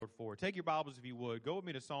for it. Take your Bibles if you would. Go with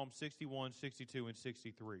me to Psalm 61, 62, and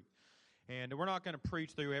 63. And we're not going to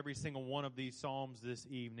preach through every single one of these Psalms this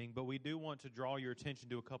evening, but we do want to draw your attention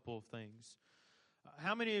to a couple of things.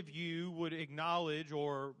 How many of you would acknowledge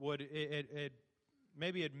or would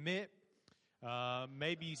maybe admit,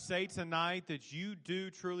 maybe say tonight that you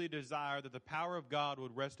do truly desire that the power of God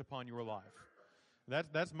would rest upon your life?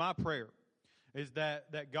 That's my prayer, is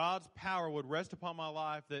that God's power would rest upon my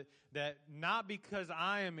life, that not because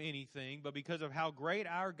I am anything, but because of how great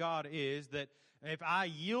our God is, that if I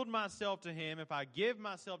yield myself to Him, if I give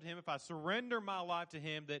myself to Him, if I surrender my life to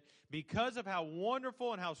Him, that because of how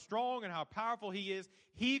wonderful and how strong and how powerful He is,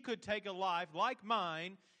 He could take a life like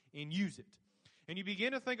mine and use it. And you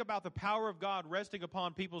begin to think about the power of God resting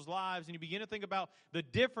upon people's lives, and you begin to think about the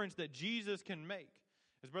difference that Jesus can make.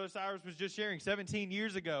 As Brother Cyrus was just sharing, 17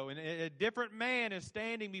 years ago, and a different man is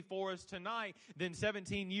standing before us tonight than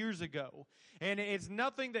 17 years ago. And it's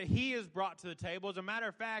nothing that he has brought to the table. As a matter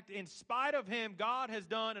of fact, in spite of him, God has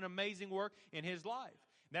done an amazing work in his life.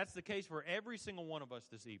 That's the case for every single one of us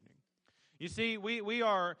this evening. You see, we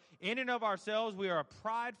are, in and of ourselves, we are a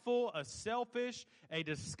prideful, a selfish, a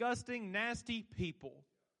disgusting, nasty people.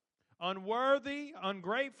 Unworthy,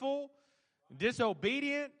 ungrateful,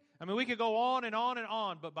 disobedient. I mean, we could go on and on and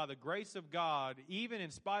on, but by the grace of God, even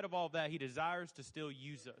in spite of all that, He desires to still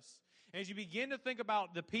use us. And as you begin to think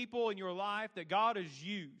about the people in your life that God has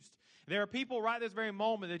used, there are people right this very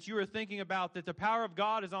moment that you are thinking about that the power of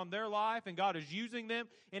God is on their life and God is using them,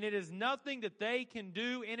 and it is nothing that they can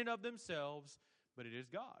do in and of themselves, but it is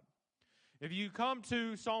God. If you come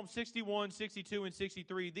to Psalm 61, 62, and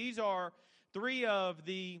 63, these are three of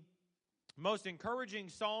the most encouraging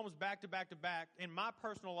Psalms back to back to back in my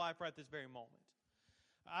personal life right this very moment.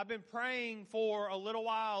 I've been praying for a little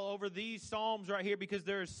while over these Psalms right here because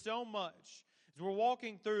there is so much. As we're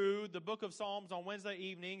walking through the book of Psalms on Wednesday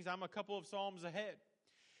evenings, I'm a couple of Psalms ahead.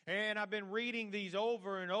 And I've been reading these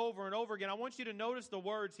over and over and over again. I want you to notice the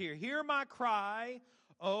words here. Hear my cry,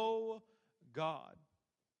 O God.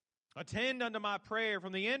 Attend unto my prayer.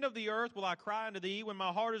 From the end of the earth will I cry unto thee when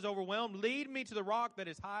my heart is overwhelmed. Lead me to the rock that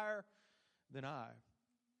is higher than I.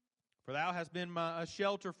 For thou hast been a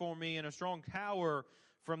shelter for me and a strong tower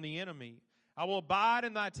from the enemy. I will abide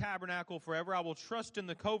in thy tabernacle forever. I will trust in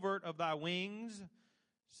the covert of thy wings.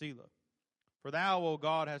 Selah. For thou, O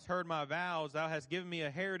God, hast heard my vows. Thou hast given me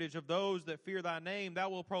a heritage of those that fear thy name. Thou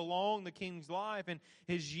wilt prolong the king's life, and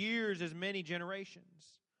his years as many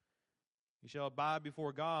generations. He shall abide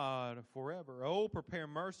before God forever. O prepare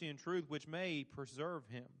mercy and truth, which may preserve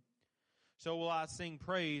him. So will I sing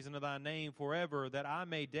praise unto thy name forever, that I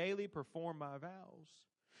may daily perform my vows.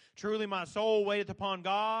 Truly my soul waiteth upon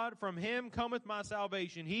God. From him cometh my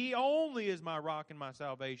salvation. He only is my rock and my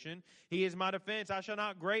salvation. He is my defense. I shall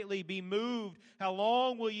not greatly be moved. How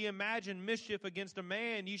long will ye imagine mischief against a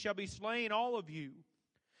man? Ye shall be slain, all of you.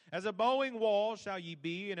 As a bowing wall shall ye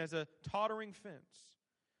be, and as a tottering fence.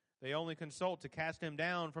 They only consult to cast him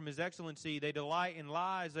down from his excellency. They delight in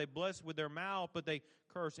lies. They bless with their mouth, but they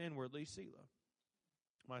curse inwardly. Selah.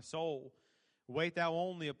 My soul, wait thou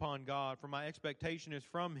only upon God, for my expectation is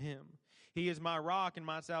from him. He is my rock and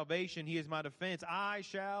my salvation. He is my defense. I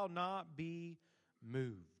shall not be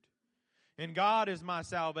moved. And God is my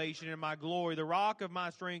salvation and my glory, the rock of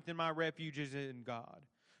my strength and my refuge is in God.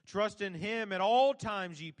 Trust in him at all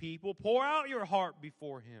times, ye people. Pour out your heart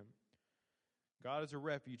before him. God is a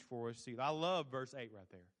refuge for us. See, I love verse 8 right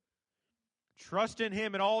there. Trust in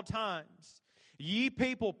him at all times. Ye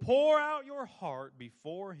people, pour out your heart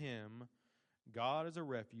before him. God is a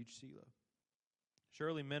refuge. Selah.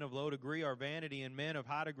 Surely men of low degree are vanity, and men of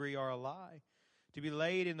high degree are a lie. To be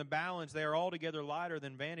laid in the balance, they are altogether lighter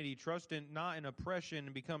than vanity. Trust not in oppression,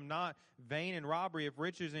 and become not vain in robbery. If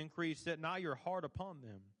riches increase, set not your heart upon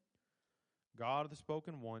them. God hath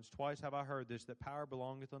spoken once, twice have I heard this, that power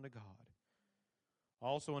belongeth unto God.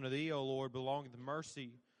 Also unto thee, O Lord, belongeth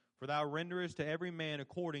mercy, for thou renderest to every man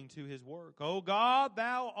according to his work. O God,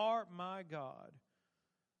 thou art my God.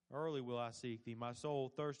 Early will I seek thee. My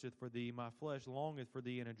soul thirsteth for thee. My flesh longeth for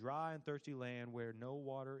thee in a dry and thirsty land where no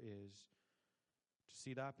water is, to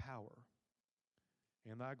see thy power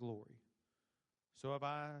and thy glory. So have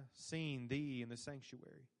I seen thee in the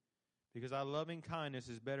sanctuary, because thy loving kindness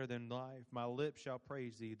is better than life. My lips shall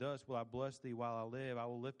praise thee. Thus will I bless thee while I live. I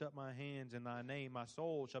will lift up my hands in thy name. My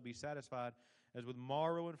soul shall be satisfied as with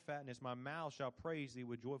marrow and fatness. My mouth shall praise thee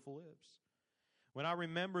with joyful lips. When I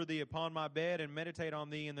remember thee upon my bed and meditate on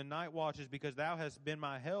thee in the night watches, because thou hast been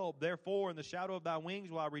my help. Therefore in the shadow of thy wings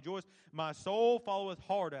will I rejoice. My soul followeth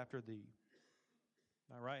hard after thee.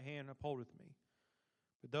 Thy right hand upholdeth me.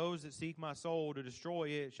 But those that seek my soul to destroy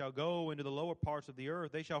it shall go into the lower parts of the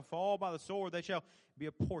earth. They shall fall by the sword. They shall be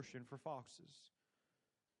a portion for foxes.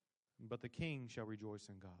 But the king shall rejoice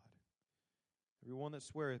in God. Every one that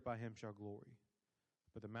sweareth by him shall glory.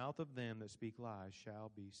 But the mouth of them that speak lies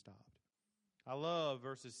shall be stopped. I love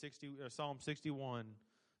Psalm 61,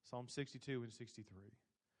 Psalm 62, and 63.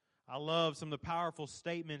 I love some of the powerful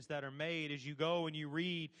statements that are made as you go and you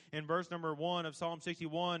read in verse number 1 of Psalm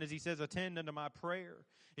 61 as he says, attend unto my prayer.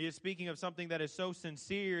 He is speaking of something that is so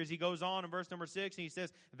sincere. As he goes on in verse number 6, and he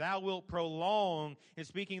says, thou wilt prolong, and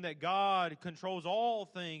speaking that God controls all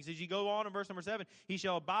things. As you go on in verse number 7, he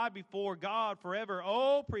shall abide before God forever.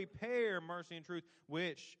 Oh, prepare mercy and truth,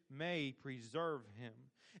 which may preserve him.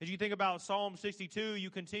 As you think about Psalm 62, you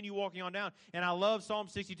continue walking on down. And I love Psalm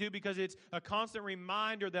 62 because it's a constant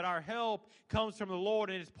reminder that our help comes from the Lord.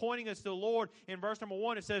 And it's pointing us to the Lord. In verse number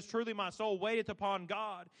 1, it says, truly my soul waiteth upon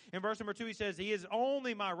God. In verse number 2, he says, he is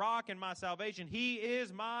only my rock and my salvation. He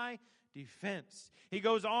is my defense. He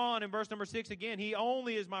goes on in verse number 6 again. He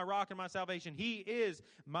only is my rock and my salvation. He is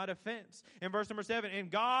my defense. In verse number 7, and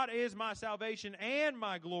God is my salvation and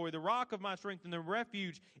my glory, the rock of my strength, and the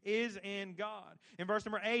refuge is in God. In verse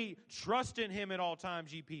number 8, trust in him at all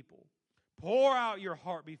times, ye people. Pour out your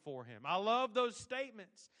heart before him. I love those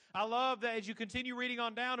statements. I love that as you continue reading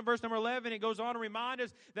on down in verse number 11, it goes on to remind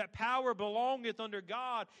us that power belongeth unto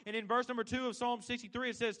God. And in verse number 2 of Psalm 63,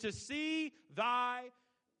 it says, to see thy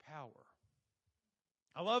power.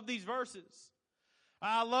 I love these verses.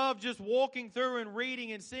 I love just walking through and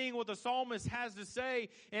reading and seeing what the psalmist has to say.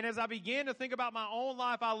 And as I begin to think about my own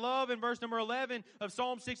life, I love in verse number 11 of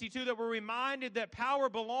Psalm 62 that we're reminded that power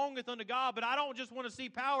belongeth unto God. But I don't just want to see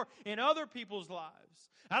power in other people's lives.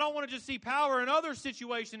 I don't want to just see power in other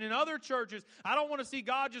situations, in other churches. I don't want to see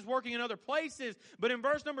God just working in other places. But in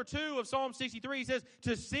verse number 2 of Psalm 63, he says,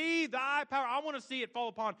 to see thy power, I want to see it fall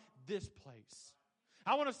upon this place.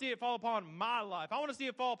 I want to see it fall upon my life. I want to see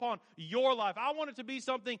it fall upon your life. I want it to be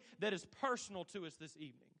something that is personal to us this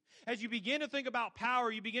evening. As you begin to think about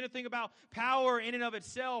power, you begin to think about power in and of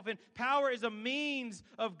itself. And power is a means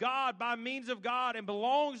of God, by means of God, and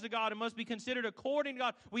belongs to God and must be considered according to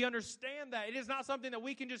God. We understand that. It is not something that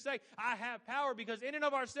we can just say, I have power, because in and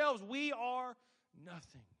of ourselves, we are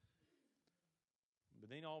nothing. But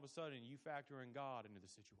then all of a sudden, you factor in God into the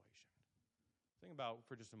situation. Think about it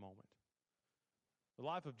for just a moment. The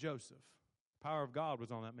life of Joseph, the power of God was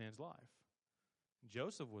on that man's life.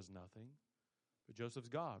 Joseph was nothing, but Joseph's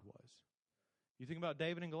God was. You think about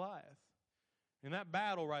David and Goliath. In that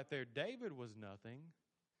battle right there, David was nothing,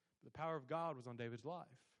 but the power of God was on David's life.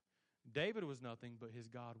 David was nothing, but his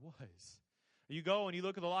God was. You go and you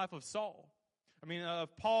look at the life of Saul.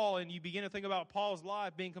 Of Paul, and you begin to think about Paul's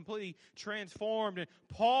life being completely transformed. And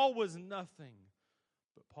Paul was nothing,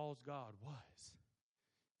 but Paul's God was.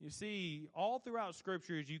 You see, all throughout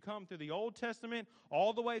Scripture, as you come through the Old Testament,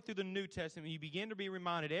 all the way through the New Testament, you begin to be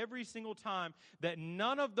reminded every single time that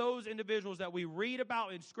none of those individuals that we read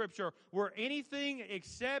about in Scripture were anything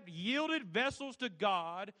except yielded vessels to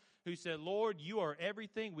God who said, Lord, you are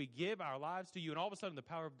everything. We give our lives to you. And all of a sudden, the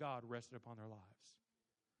power of God rested upon their lives.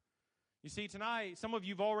 You see, tonight, some of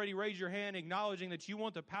you have already raised your hand acknowledging that you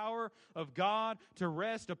want the power of God to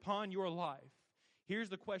rest upon your life. Here's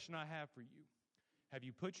the question I have for you. Have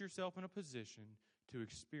you put yourself in a position to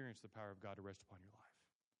experience the power of God to rest upon your life?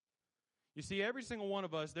 You see, every single one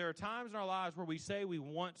of us, there are times in our lives where we say we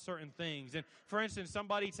want certain things. And for instance,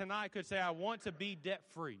 somebody tonight could say, I want to be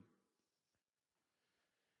debt-free.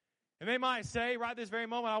 And they might say right this very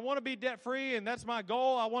moment, I want to be debt-free, and that's my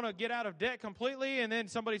goal. I want to get out of debt completely. And then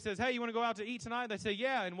somebody says, hey, you want to go out to eat tonight? They say,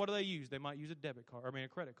 yeah. And what do they use? They might use a credit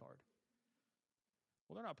card.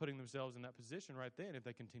 Well, they're not putting themselves in that position right then if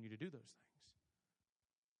they continue to do those things.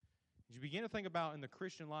 As you begin to think about in the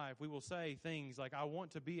Christian life, we will say things like, I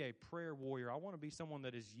want to be a prayer warrior. I want to be someone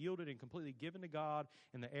that is yielded and completely given to God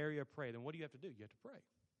in the area of prayer. Then what do you have to do? You have to pray.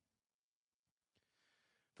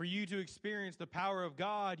 For you to experience the power of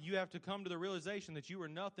God, you have to come to the realization that you are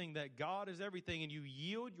nothing, that God is everything, and you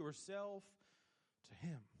yield yourself to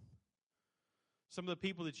Him. Some of the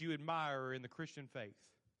people that you admire in the Christian faith,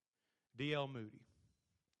 D.L. Moody.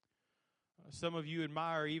 Some of you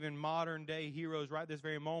admire even modern-day heroes right this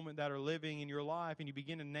very moment that are living in your life, and you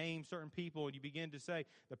begin to name certain people, and you begin to say,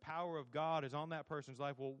 the power of God is on that person's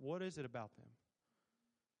life. Well, what is it about them?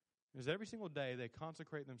 Because every single day they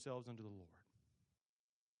consecrate themselves unto the Lord.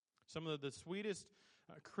 Some of the sweetest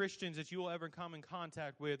Christians that you will ever come in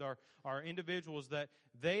contact with are individuals that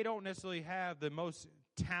they don't necessarily have the most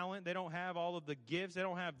talent. They don't have all of the gifts. They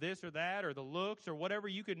don't have this or that or the looks or whatever.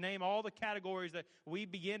 You could name all the categories that we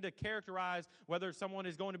begin to characterize whether someone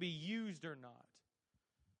is going to be used or not.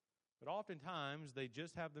 But oftentimes, they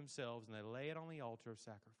just have themselves and they lay it on the altar of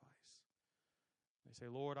sacrifice. They say,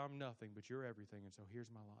 Lord, I'm nothing, but you're everything, and so here's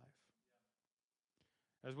my life.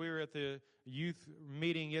 As we were at the youth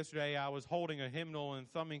meeting yesterday, I was holding a hymnal and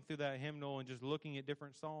thumbing through that hymnal and just looking at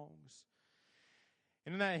different songs.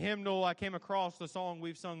 And in that hymnal, I came across the song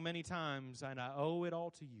we've sung many times, and I owe it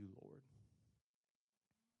all to you, Lord.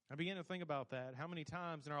 I began to think about that. How many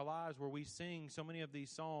times in our lives where we sing so many of these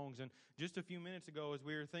songs? And just a few minutes ago, as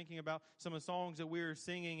we were thinking about some of the songs that we were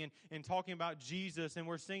singing and talking about Jesus, and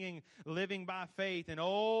we're singing Living by Faith, and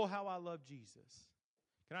oh, how I love Jesus.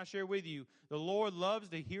 Can I share with you, the Lord loves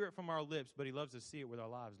to hear it from our lips, but He loves to see it with our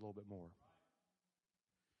lives a little bit more.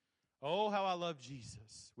 Oh, how I love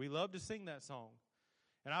Jesus. We love to sing that song.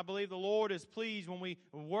 And I believe the Lord is pleased when we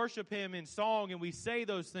worship Him in song and we say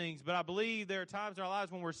those things. But I believe there are times in our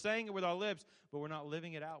lives when we're saying it with our lips, but we're not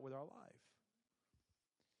living it out with our life.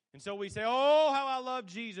 And so we say, oh, how I love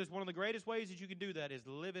Jesus. One of the greatest ways that you can do that is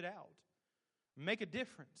live it out. Make a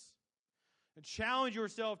difference. And challenge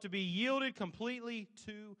yourself to be yielded completely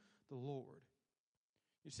to the Lord.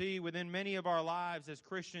 You see, within many of our lives as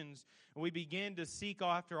Christians, we begin to seek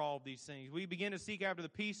after all of these things. We begin to seek after the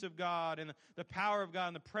peace of God and the power of God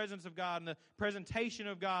and the presence of God and the presentation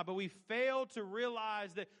of God, but we fail to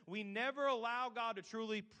realize that we never allow God to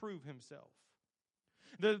truly prove Himself.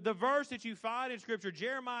 The verse that you find in Scripture,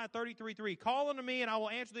 Jeremiah 33:3, call unto me and I will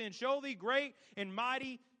answer thee and show thee great and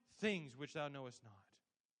mighty things which thou knowest not.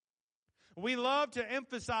 We love to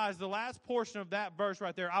emphasize the last portion of that verse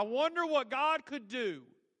right there. I wonder what God could do.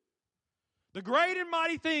 The great and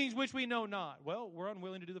mighty things which we know not. Well, we're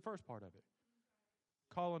unwilling to do the first part of it.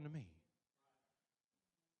 Call unto me,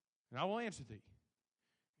 and I will answer thee.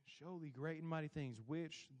 Show thee great and mighty things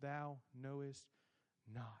which thou knowest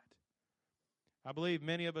not. I believe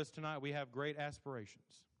many of us tonight, we have great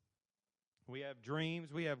aspirations. We have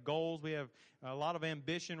dreams, we have goals, we have a lot of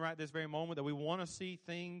ambition right this very moment that we want to see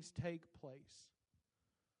things take place.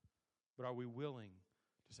 But are we willing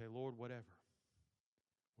to say, Lord, whatever?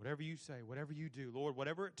 Whatever you say, whatever you do, Lord,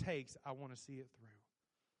 whatever it takes, I want to see it through.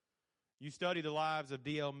 You study the lives of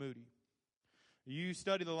D.L. Moody. You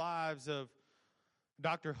study the lives of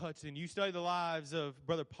Dr. Hudson. You study the lives of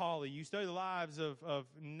Brother Pauly. You study the lives of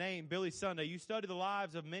Billy Sunday. You study the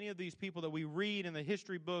lives of many of these people that we read in the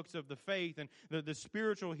history books of the faith and the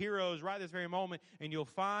spiritual heroes right this very moment, and you'll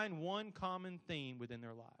find one common theme within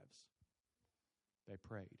their lives. They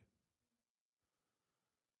prayed.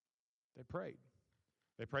 They prayed.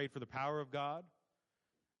 They prayed for the power of God.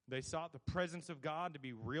 They sought the presence of God to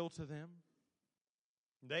be real to them.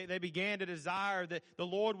 They began to desire that the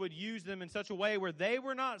Lord would use them in such a way where they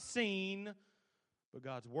were not seen, but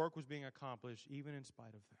God's work was being accomplished even in spite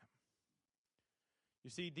of them.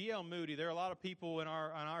 You see, D.L. Moody, there are a lot of people in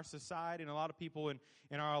our society and a lot of people in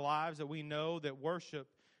our lives that we know that worship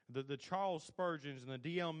the Charles Spurgeons and the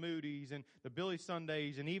D.L. Moody's and the Billy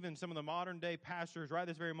Sundays and even some of the modern day pastors right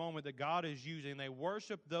this very moment that God is using. They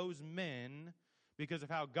worship those men because of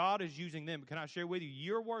how God is using them. Can I share with you?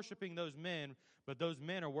 You're worshiping those men, but those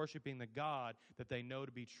men are worshiping the God that they know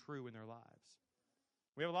to be true in their lives.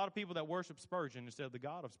 We have a lot of people that worship Spurgeon instead of the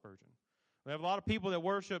God of Spurgeon. We have a lot of people that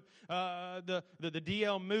worship the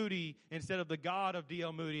D.L. Moody instead of the God of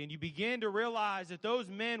D.L. Moody. And you begin to realize that those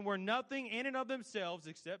men were nothing in and of themselves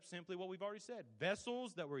except simply what we've already said,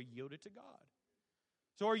 vessels that were yielded to God.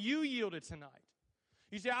 So are you yielded tonight?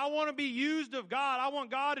 You say, I want to be used of God. I want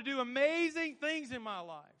God to do amazing things in my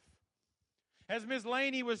life. As Ms.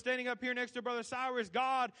 Laney was standing up here next to Brother Cyrus,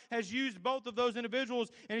 God has used both of those individuals.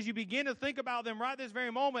 And as you begin to think about them right this very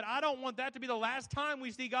moment, I don't want that to be the last time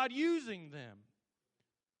we see God using them.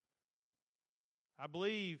 I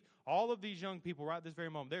believe all of these young people right this very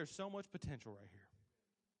moment, there's so much potential right here.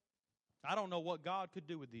 I don't know what God could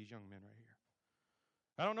do with these young men right here.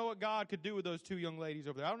 I don't know what God could do with those two young ladies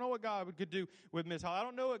over there. I don't know what God could do with Ms. Hall. I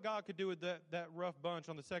don't know what God could do with that rough bunch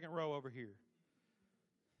on the second row over here.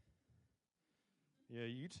 Yeah,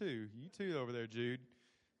 you too. You too over there, Jude.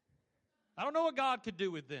 I don't know what God could do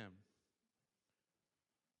with them.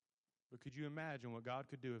 But could you imagine what God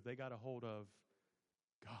could do if they got a hold of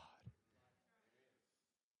God?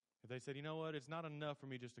 If they said, you know what, it's not enough for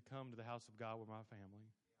me just to come to the house of God with my family.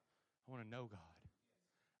 I want to know God.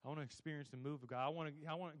 I want to experience the move of God.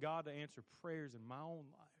 I want God to answer prayers in my own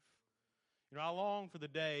life. You know, I long for the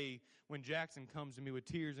day when Jackson comes to me with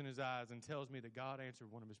tears in his eyes and tells me that God answered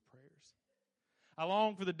one of his prayers. I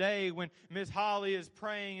long for the day when Miss Holly is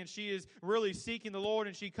praying and she is really seeking the Lord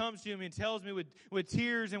and she comes to me and tells me with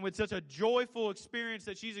tears and with such a joyful experience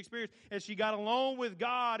that she's experienced as she got alone with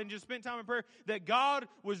God and just spent time in prayer that God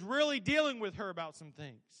was really dealing with her about some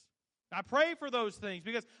things. I pray for those things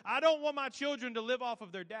because I don't want my children to live off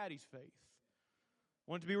of their daddy's faith.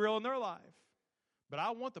 I want it to be real in their life. But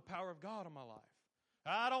I want the power of God in my life.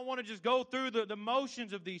 I don't want to just go through the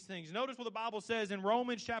motions of these things. Notice what the Bible says in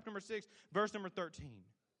Romans chapter number 6, verse number 13.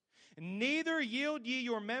 Neither yield ye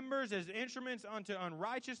your members as instruments unto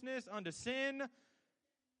unrighteousness, unto sin,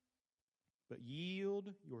 but yield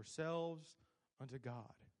yourselves unto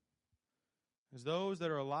God, as those that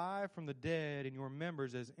are alive from the dead, and your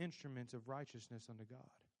members as instruments of righteousness unto God.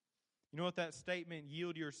 You know what that statement,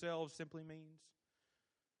 yield yourselves, simply means?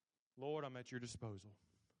 Lord, I'm at your disposal.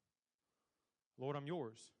 Lord, I'm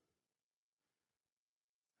yours.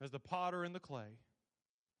 As the potter and the clay,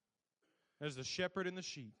 as the shepherd and the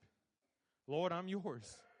sheep. Lord, I'm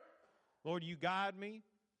yours. Lord, you guide me,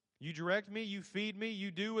 you direct me, you feed me, you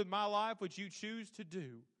do with my life what you choose to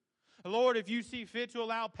do. Lord, if you see fit to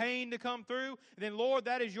allow pain to come through, then Lord,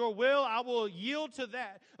 that is your will. I will yield to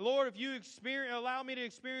that. Lord, if you allow me to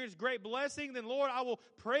experience great blessing, then Lord, I will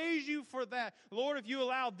praise you for that. Lord, if you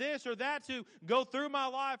allow this or that to go through my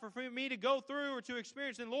life or for me to go through or to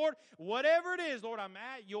experience, then Lord, whatever it is, Lord, I'm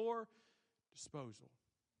at your disposal.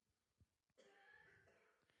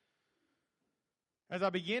 As I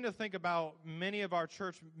begin to think about many of our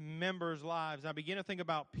church members' lives, I begin to think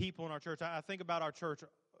about people in our church. I think about our church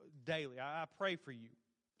daily. I pray for you.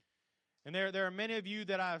 And there are many of you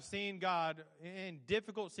that I've seen God in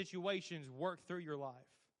difficult situations work through your life.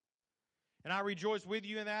 And I rejoice with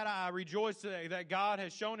you in that. I rejoice that God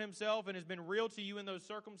has shown himself and has been real to you in those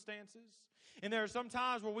circumstances. And there are some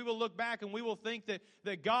times where we will look back and we will think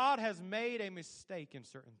that God has made a mistake in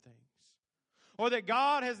certain things. Or that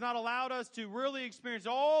God has not allowed us to really experience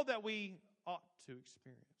all that we ought to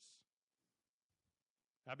experience.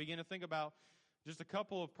 I begin to think about just a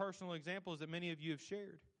couple of personal examples that many of you have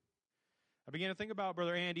shared. I began to think about,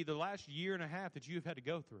 Brother Andy, the last year and a half that you have had to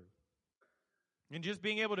go through. And just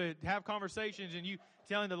being able to have conversations and you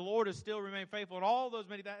telling the Lord to still remain faithful and all those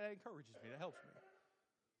many, that encourages me, that helps me.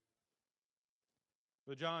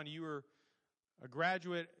 But John, you were a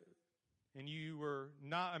graduate and you were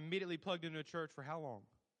not immediately plugged into a church for how long?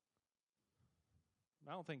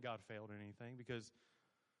 I don't think God failed in anything because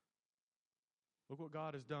look what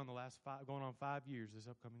God has done the last going on 5 years this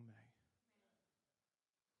upcoming May.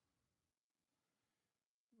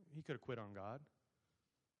 He could have quit on God.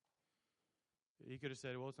 He could have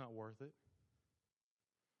said, well, it's not worth it.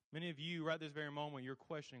 Many of you, right this very moment, you're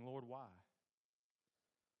questioning, Lord, why?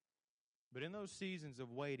 But in those seasons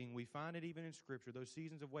of waiting, we find it even in Scripture, those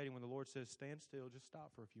seasons of waiting when the Lord says, stand still, just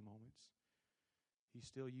stop for a few moments. He's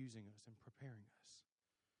still using us and preparing us,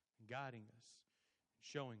 and guiding us, and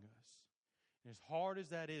showing us. And as hard as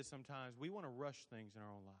that is sometimes, we want to rush things in our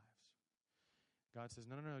own lives. God says,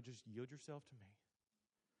 no, just yield yourself to me.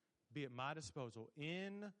 Be at my disposal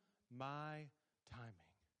in my timing.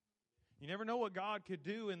 You never know what God could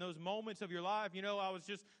do in those moments of your life. You know, I was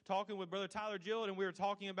just talking with Brother Tyler Gillett, and we were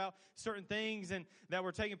talking about certain things and that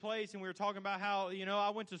were taking place, and we were talking about how, you know,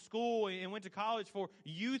 I went to school and went to college for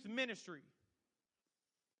youth ministry.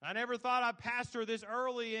 I never thought I'd pastor this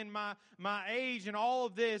early in my age and all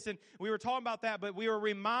of this, and we were talking about that, but we were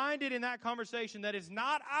reminded in that conversation that it's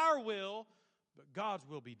not our will, but God's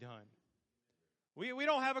will be done. We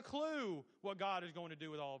don't have a clue what God is going to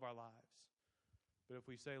do with all of our lives. But if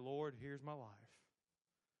we say, Lord, here's my life,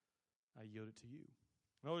 I yield it to you.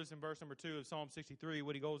 Notice in verse number 2 of Psalm 63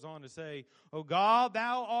 what he goes on to say, O God,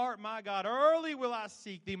 thou art my God. Early will I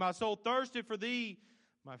seek thee. My soul thirsted for thee.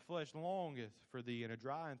 My flesh longeth for thee in a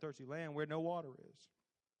dry and thirsty land where no water is,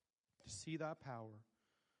 to see thy power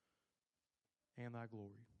and thy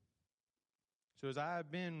glory. So as I have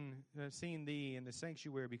been seeing thee in the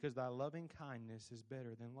sanctuary, because thy loving kindness is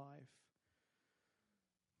better than life,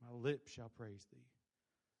 my lips shall praise thee.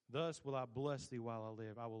 Thus will I bless thee while I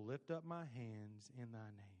live. I will lift up my hands in thy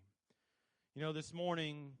name. You know, this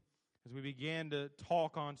morning, as we began to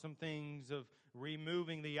talk on some things of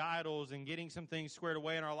removing the idols and getting some things squared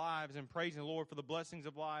away in our lives and praising the Lord for the blessings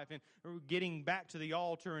of life and getting back to the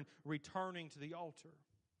altar and returning to the altar.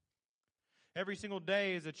 Every single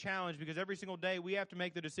day is a challenge because every single day we have to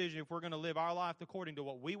make the decision if we're going to live our life according to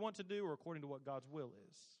what we want to do or according to what God's will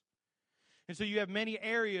is. And so you have many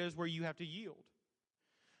areas where you have to yield.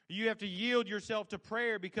 You have to yield yourself to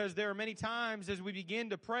prayer because there are many times as we begin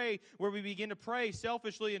to pray where we begin to pray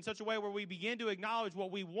selfishly in such a way where we begin to acknowledge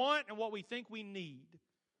what we want and what we think we need.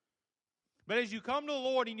 But as you come to the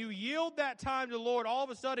Lord and you yield that time to the Lord, all of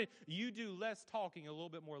a sudden you do less talking, a little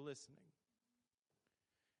bit more listening.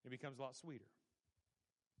 It becomes a lot sweeter.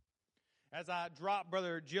 As I dropped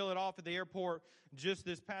Brother Gillett off at the airport just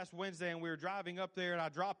this past Wednesday, and we were driving up there, and I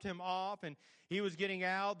dropped him off, and he was getting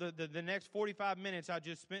out, the next 45 minutes, I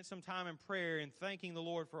just spent some time in prayer and thanking the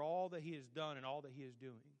Lord for all that He has done and all that He is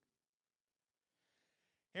doing.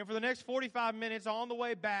 And for the next 45 minutes on the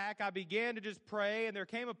way back, I began to just pray, and there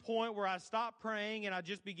came a point where I stopped praying, and I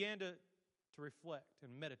just began to reflect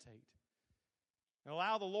and meditate. And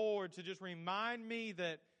allow the Lord to just remind me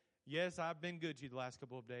that, yes, I've been good to you the last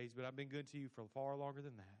couple of days, but I've been good to you for far longer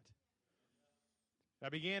than that. I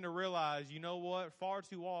began to realize, you know what? Far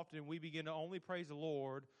too often we begin to only praise the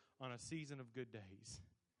Lord on a season of good days.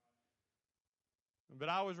 But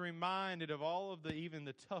I was reminded of all of even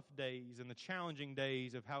the tough days and the challenging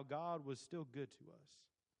days of how God was still good to us.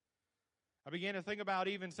 I began to think about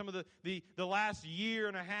even some of the last year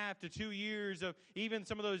and a half to 2 years of even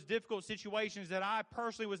some of those difficult situations that I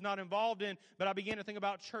personally was not involved in, but I began to think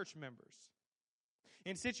about church members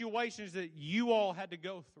in situations that you all had to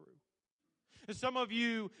go through. And some of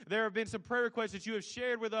you, there have been some prayer requests that you have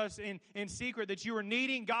shared with us in secret that you are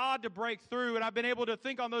needing God to break through, and I've been able to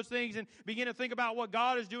think on those things and begin to think about what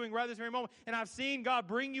God is doing right this very moment, and I've seen God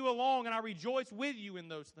bring you along, and I rejoice with you in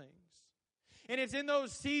those things. And it's in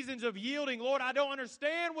those seasons of yielding, Lord, I don't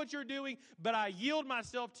understand what you're doing, but I yield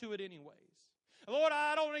myself to it anyways. Lord,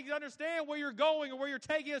 I don't understand where you're going or where you're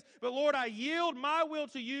taking us, but Lord, I yield my will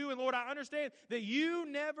to you, and Lord, I understand that you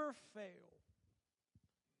never fail.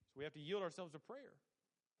 So we have to yield ourselves to prayer.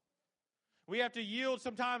 We have to yield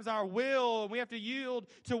sometimes our will, and we have to yield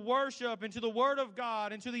to worship and to the Word of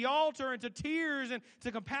God and to the altar and to tears and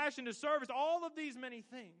to compassion, to service, all of these many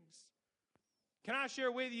things. Can I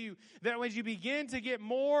share with you that when you begin to get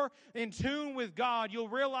more in tune with God, you'll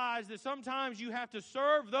realize that sometimes you have to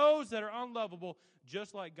serve those that are unlovable,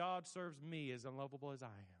 just like God serves me as unlovable as I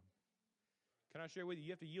am. Can I share with you? You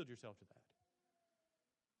have to yield yourself to that.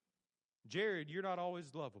 Jared, you're not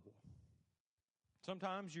always lovable.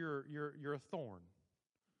 Sometimes you're a thorn.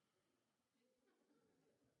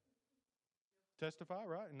 Testify,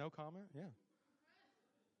 right? No comment? Yeah.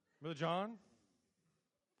 Brother John?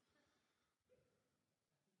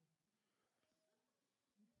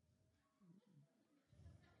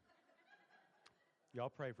 Y'all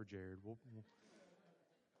pray for Jared.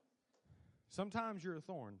 Sometimes you're a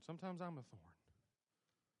thorn. Sometimes I'm a thorn.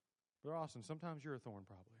 Brother Austin, sometimes you're a thorn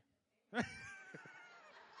probably.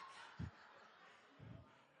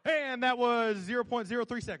 And that was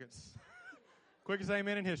 0.03 seconds. Quickest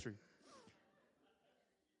amen in history.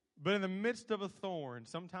 But in the midst of a thorn,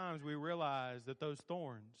 sometimes we realize that those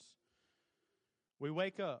thorns, we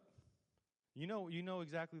wake up. You know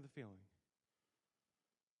exactly the feeling.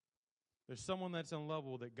 There's someone that's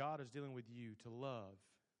unlovable that God is dealing with you to love,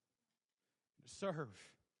 to serve,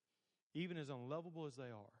 even as unlovable as they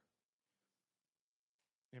are.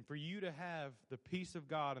 And for you to have the peace of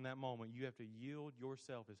God in that moment, you have to yield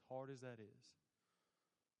yourself as hard as that is.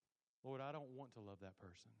 Lord, I don't want to love that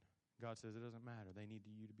person. God says it doesn't matter. They need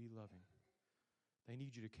you to be loving. They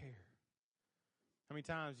need you to care. How many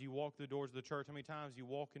times you walk through the doors of the church? How many times you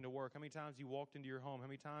walk into work? How many times you walked into your home? How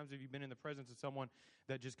many times have you been in the presence of someone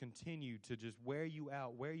that just continued to just wear you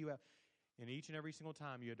out? And each and every single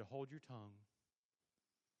time you had to hold your tongue.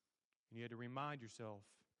 And you had to remind yourself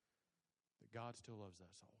that God still loves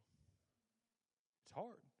that soul. It's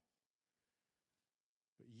hard.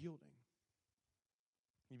 But yielding.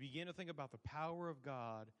 You begin to think about the power of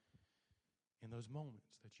God in those moments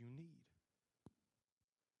that you need.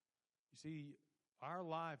 You see, our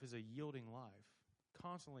life is a yielding life,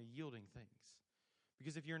 constantly yielding things.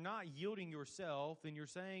 Because if you're not yielding yourself, then you're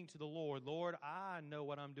saying to the Lord, Lord, I know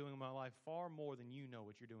what I'm doing in my life far more than you know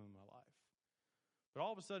what you're doing in my life. But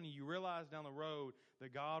all of a sudden you realize down the road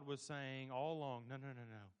that God was saying all along, no.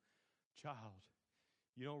 Child,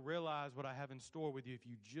 you don't realize what I have in store with you if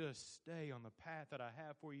you just stay on the path that I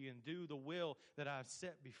have for you and do the will that I've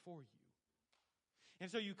set before you. And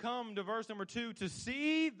so you come to verse number 2, to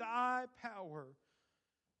see thy power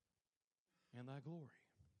and thy glory.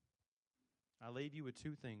 I leave you with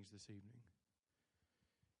 2 things this evening.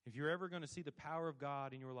 If you're ever going to see the power of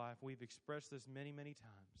God in your life, we've expressed this many, many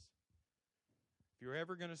times. If you're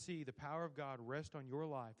ever going to see the power of God rest on your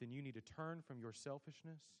life, then you need to turn from your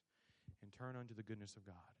selfishness and turn unto the goodness of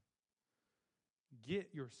God.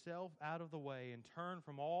 Get yourself out of the way and turn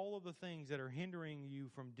from all of the things that are hindering you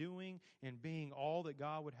from doing and being all that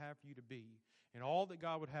God would have for you to be and all that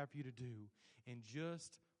God would have for you to do, and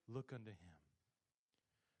just look unto Him.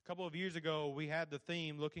 A couple of years ago, we had the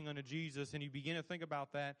theme, Looking Unto Jesus, and you begin to think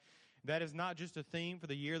about that. That is not just a theme for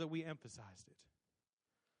the year that we emphasized it.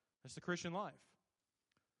 That's the Christian life.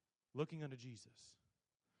 Looking unto Jesus.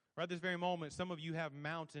 Right this very moment, some of you have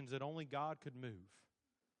mountains that only God could move.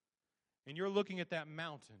 And you're looking at that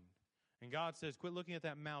mountain. And God says, quit looking at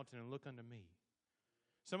that mountain and look unto me.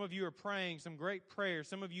 Some of you are praying some great prayers.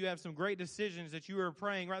 Some of you have some great decisions that you are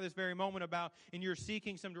praying right this very moment about, and you're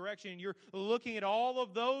seeking some direction, and you're looking at all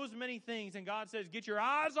of those many things, and God says, get your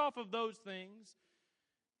eyes off of those things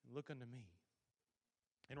and look unto me.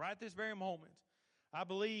 And right this very moment, I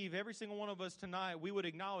believe every single one of us tonight, we would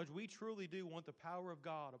acknowledge we truly do want the power of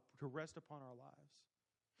God to rest upon our lives.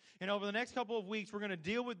 And over the next couple of weeks, we're going to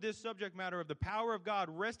deal with this subject matter of the power of God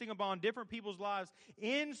resting upon different people's lives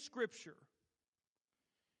in Scripture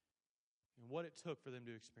and what it took for them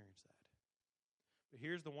to experience that. But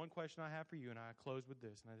here's the one question I have for you, and I close with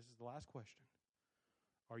this, and this is the last question.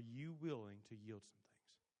 Are you willing to yield some things?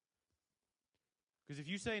 Because if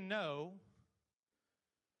you say no,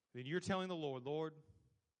 then you're telling the Lord, Lord,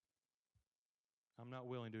 I'm not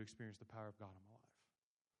willing to experience the power of God in my life.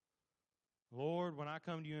 Lord, when I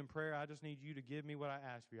come to you in prayer, I just need you to give me what I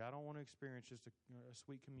ask for you. I don't want to experience just a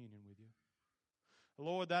sweet communion with you.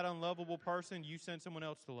 Lord, that unlovable person, you send someone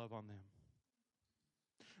else to love on them.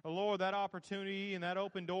 Lord, that opportunity and that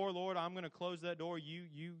open door, Lord, I'm going to close that door.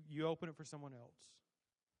 You open it for someone else.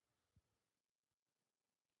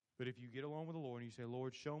 But if you get along with the Lord and you say,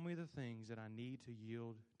 Lord, show me the things that I need to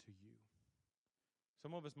yield to you.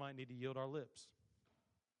 Some of us might need to yield our lips.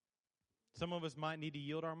 Some of us might need to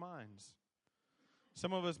yield our minds.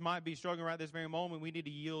 Some of us might be struggling right this very moment. We need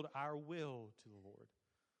to yield our will to the Lord.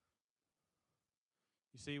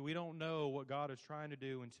 You see, we don't know what God is trying to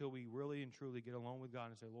do until we really and truly get along with God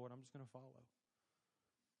and say, Lord, I'm just going to follow.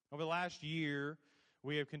 Over the last year,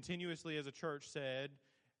 we have continuously as a church said,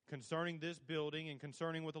 concerning this building and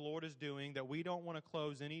concerning what the Lord is doing, that we don't want to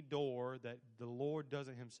close any door that the Lord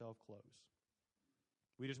doesn't himself close.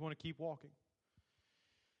 We just want to keep walking.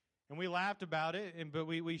 And we laughed about it, but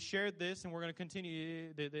we shared this, and we're going to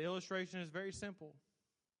continue. The illustration is very simple.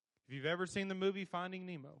 If you've ever seen the movie Finding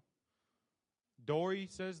Nemo, Dory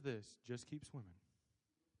says this, just keep swimming.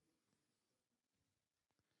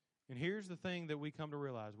 And here's the thing that we come to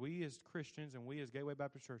realize. We as Christians and we as Gateway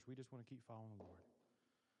Baptist Church, we just want to keep following the Lord.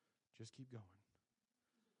 Just keep going.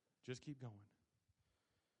 Just keep going.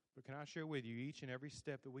 But can I share with you, each and every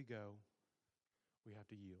step that we go, we have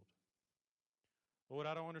to yield. Lord,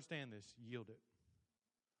 I don't understand this. Yield it.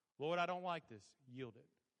 Lord, I don't like this. Yield it.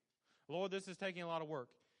 Lord, this is taking a lot of work.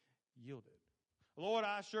 Yield it. Lord,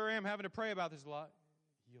 I sure am having to pray about this a lot.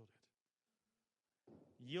 Yield it.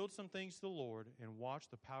 Yield some things to the Lord and watch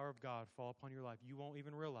the power of God fall upon your life. You won't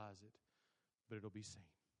even realize it, but it'll be seen.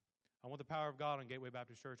 I want the power of God on Gateway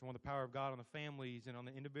Baptist Church. I want the power of God on the families and on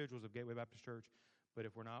the individuals of Gateway Baptist Church. But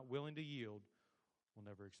if we're not willing to yield, we'll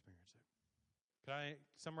never experience it. Can I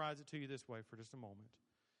summarize it to you this way for just a moment?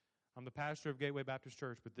 I'm the pastor of Gateway Baptist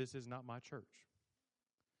Church, but this is not my church.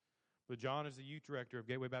 But John is the youth director of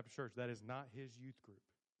Gateway Baptist Church. That is not his youth group.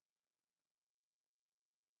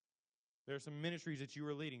 There are some ministries that you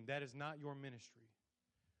are leading. That is not your ministry.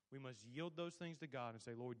 We must yield those things to God and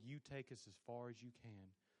say, Lord, you take us as far as you can.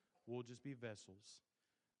 We'll just be vessels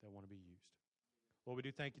that want to be used. Lord, we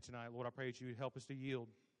do thank you tonight. Lord, I pray that you would help us to yield.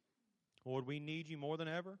 Lord, we need you more than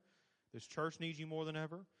ever. This church needs you more than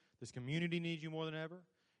ever. This community needs you more than ever.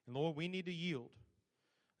 And Lord, we need to yield.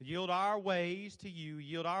 Yield our ways to you.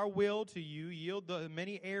 Yield our will to you. Yield the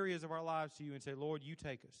many areas of our lives to you and say, Lord, you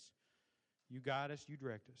take us. You guide us. You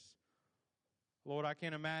direct us. Lord, I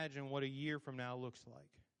can't imagine what a year from now looks like.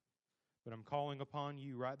 But I'm calling upon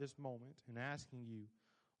you right this moment and asking you,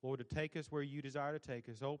 Lord, to take us where you desire to take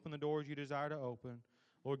us. Open the doors you desire to open.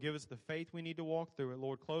 Lord, give us the faith we need to walk through it.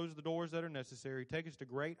 Lord, close the doors that are necessary. Take us to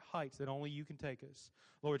great heights that only you can take us.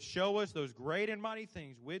 Lord, show us those great and mighty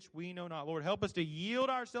things which we know not. Lord, help us to yield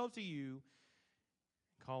ourselves to you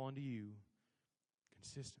and call unto you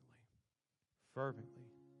consistently, fervently,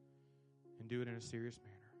 and do it in a serious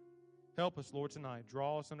manner. Help us, Lord, tonight.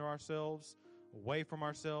 Draw us unto ourselves, away from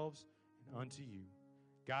ourselves, and unto you.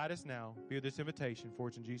 Guide us now. Be with this invitation. For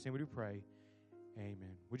it's in Jesus' name we do pray.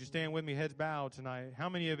 Amen. Would you stand with me, heads bowed tonight? How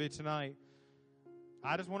many of you tonight,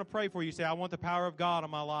 I just want to pray for you. Say, I want the power of God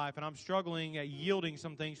on my life, and I'm struggling at yielding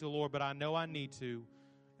some things to the Lord, but I know I need to,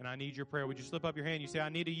 and I need your prayer. Would you slip up your hand? You say, I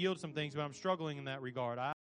need to yield some things, but I'm struggling in that regard.